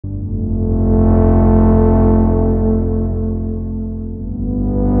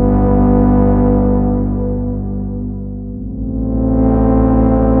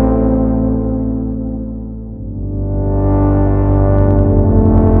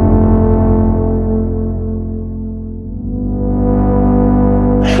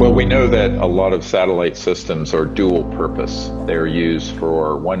that a lot of satellite systems are dual purpose. They're used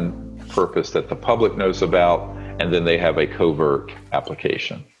for one purpose that the public knows about, and then they have a covert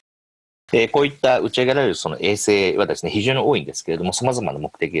application. こういった打ち上げられるその衛星はですね、非常に多いんですけれども、様々な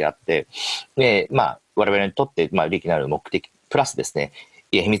目的があって、我々にとって利益のある目的、プラスですね、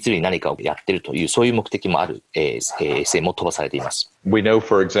秘密裏に何かをやっているという、そういう目的もある衛星も飛ばされています。We know,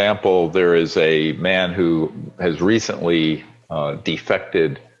 for example, there is a man who has recently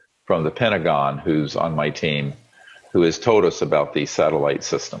defected from the Pentagon, who's on my team, who has told us about these satellite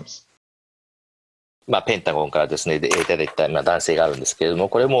systems. ペンタゴンからですね、いただいた男性があるんですけれども、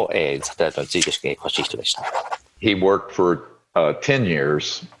これもサテライトについて詳しい人でした。He worked for 10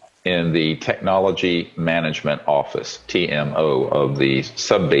 years in the Technology Management Office, TMO, of the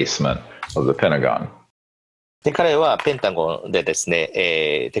subbasement of the Pentagon. で、彼はペンタゴンでですね、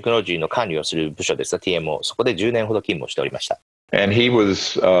テクノロジーの管理をする部署です、TMO、そこで10年ほど勤務をしておりました。And he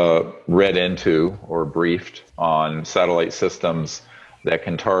was read into or briefed on satellite systems that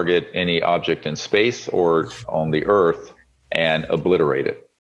can target any object in space or on the Earth and obliterate it.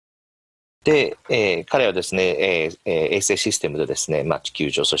 で、彼はですね、衛星システムでですね、地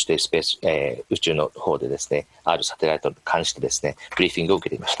球上、そしてスペース、宇宙の方でですね、あるサテライトに関してですね、ブリーフィングを受け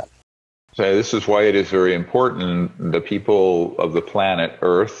ていました。So this is why it is very important. The people of the planet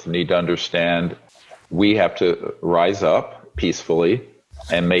Earth need to understand we have to rise up peacefully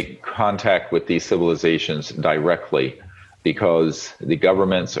and make contact with these civilizations directly, because the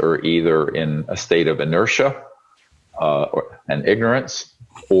governments are either in a state of inertia and ignorance,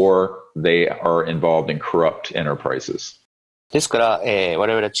 or they are involved in corrupt enterprises. ですから、我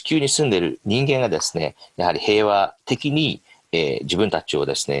々は地球に住んでいる人間がですね、やはり平和的に、自分たちを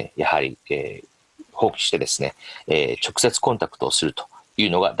ですね、やはり、放棄してですね、直接コンタクトをするという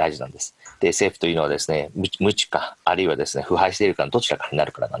のが大事なんです。で、政府というのはですね、無知か、あるいはですね、腐敗しているかのどちらかにな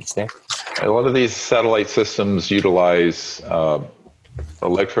るからなんですね。A lot of these satellite systems utilize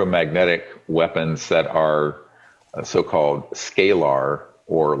electromagnetic weapons that are so-called scalar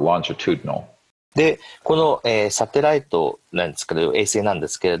or longitudinal. で、この、サテライトなんですけど、衛星なんで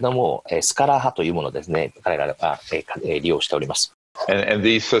すけれども、スカラー波というものをですね、彼らが、利用しております。And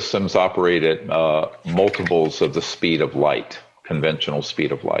these systems operate at multiples of the speed of light, conventional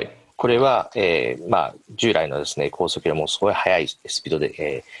speed of light. これは、従来のですね、高速よりもすごい速いスピード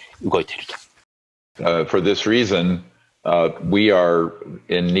で、動いていると。For this reason, we are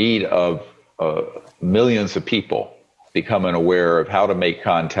in need of millions of people becoming aware of how to make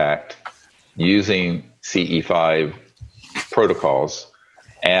contact using CE5 protocols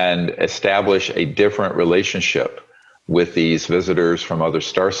and establish a different relationship with these visitors from other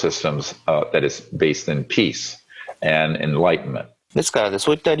star systems that is based in peace and enlightenment. ですから、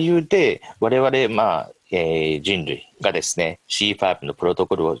そういった理由で我々、人類がですね C5 のプロト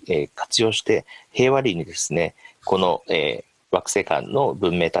コルを、活用して平和裏にですねこの、惑星間の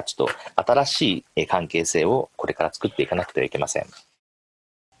文明たちと新しい関係性をこれから作っていかなくてはいけません。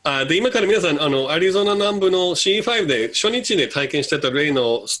で今から皆さんアリゾナ南部の C5 で初日で体験してた例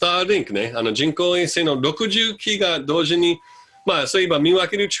のスターリンクね、人工衛星の60機が同時に、そういえば見分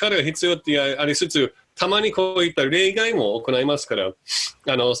ける力が必要ってありつつ、たまにこういった例外も行いますから、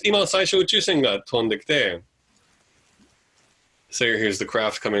今最初宇宙船が飛んできて、So here's the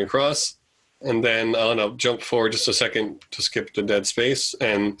craft coming across, and then I'll jump forward just a second to skip the dead space,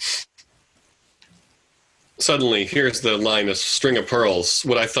 and suddenly here's the line, a string of pearls,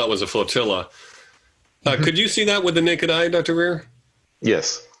 what I thought was a flotilla. Could you see that with the naked eye, Dr. Rear?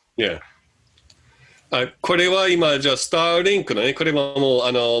 Yes. Yeah. これは今じゃあスターリンクのね、これは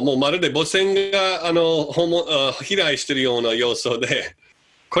もうまるで母船が飛来しているような様相で、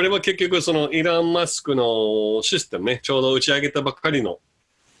これは結局そのイーロン・マスクのシステムね、ちょうど打ち上げたばっかりの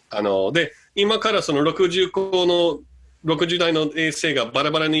で今からその60台の衛星がバ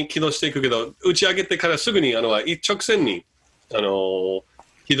ラバラに起動していくけど、打ち上げてからすぐに一直線に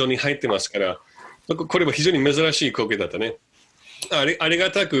軌道に入ってますから、これは非常に珍しい光景だったね。あり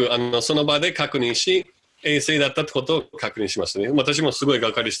がたくその場で確認し、衛星だったってことを確認しましたね。私もすごい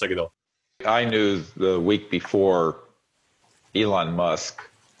がかりしたけど。I knew the week before Elon Musk,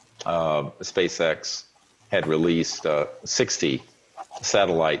 SpaceX had released 60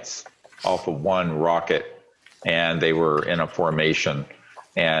 satellites off of one rocket, and they were in a formation.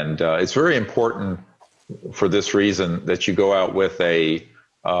 And it's very important for this reason that you go out with a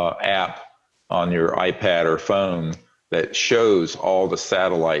app on your iPad or phone that shows all the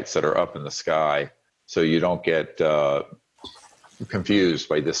satellites that are up in the sky, so you don't get confused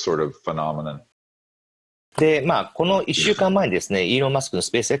by this sort of phenomenon. で、この1週間前にですね、イーロン・マスクのス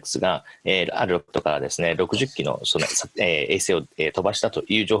ペース X が、あるロケットからですね、60機の衛星を飛ばしたと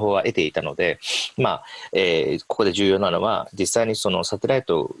いう情報は得ていたので、ここで重要なのは、実際にそのサテライ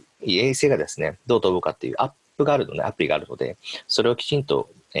ト、衛星がですね、どう飛ぶかっていうアプリがあるので、それをきちんと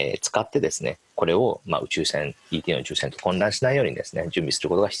使ってですね、これを宇宙船、ET の宇宙船と混乱しないようにですね、準備する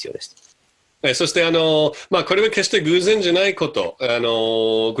ことが必要です。そしてこれは決して偶然じゃないこと。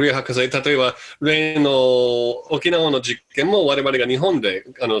グリア博士、例えば、例の沖縄の実験も我々が日本で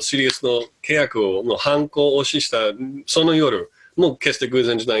シリウスの契約の犯行を押ししたその夜も決して偶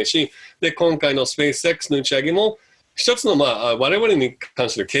然じゃないし、で、今回のスペース X の打ち上げも、一つの我々に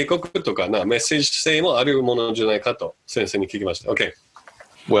関する警告とかメッセージ性もあるものじゃないかと先生に聞きました。OK。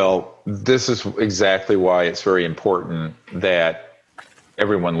Well, this is exactly why it's very important that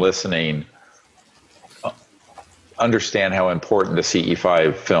everyone listening understand how important the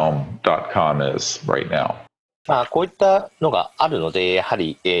ce5film.com is right now. こういったのがあるので、やは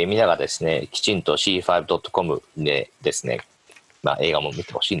り、皆がですね、きちんと ce5.com でですね、映画も見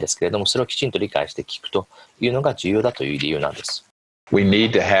てほしいんですけれども、それをきちんと理解して聞くというのが重要だという理由なんです。We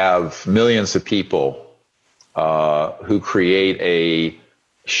need to have millions of people who create a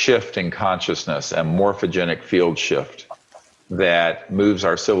shift in consciousness, a morphogenic field shift that moves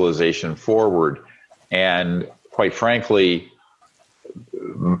our civilization forward. And quite frankly,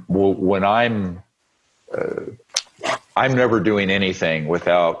 when I'm never doing anything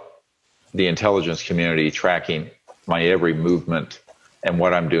without the intelligence community tracking my every movement and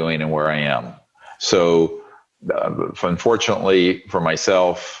what I'm doing and where I am. So, unfortunately for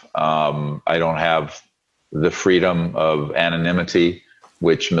myself, I don't have the freedom of anonymity,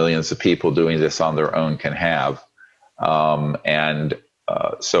 which millions of people doing this on their own can have.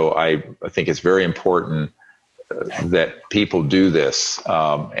 So I think it's very important that people do this.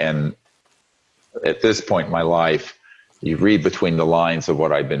 And at this point in my life, you read between the lines of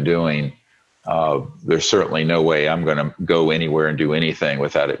what I've been doing. There's certainly no way I'm going to go anywhere and do anything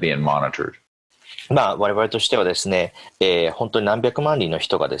without it being monitored. 我々としてはですね、本当に何百万人の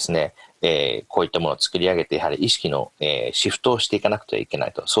人がですね、こういったものを作り上げて、やはり意識の、シフトをしていかなくてはいけな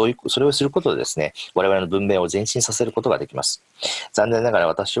いと、それをすることでですね、我々の文明を前進させることができます。残念ながら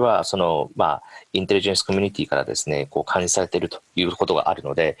私はインテリジェンスコミュニティからですね、監視されているということがある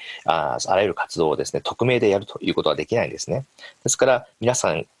ので、あらゆる活動をですね、匿名でやるということはできないんですね。ですから皆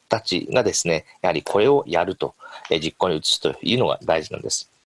さんたちがですね、やはりこれをやると、実行に移すというのが大事なんです。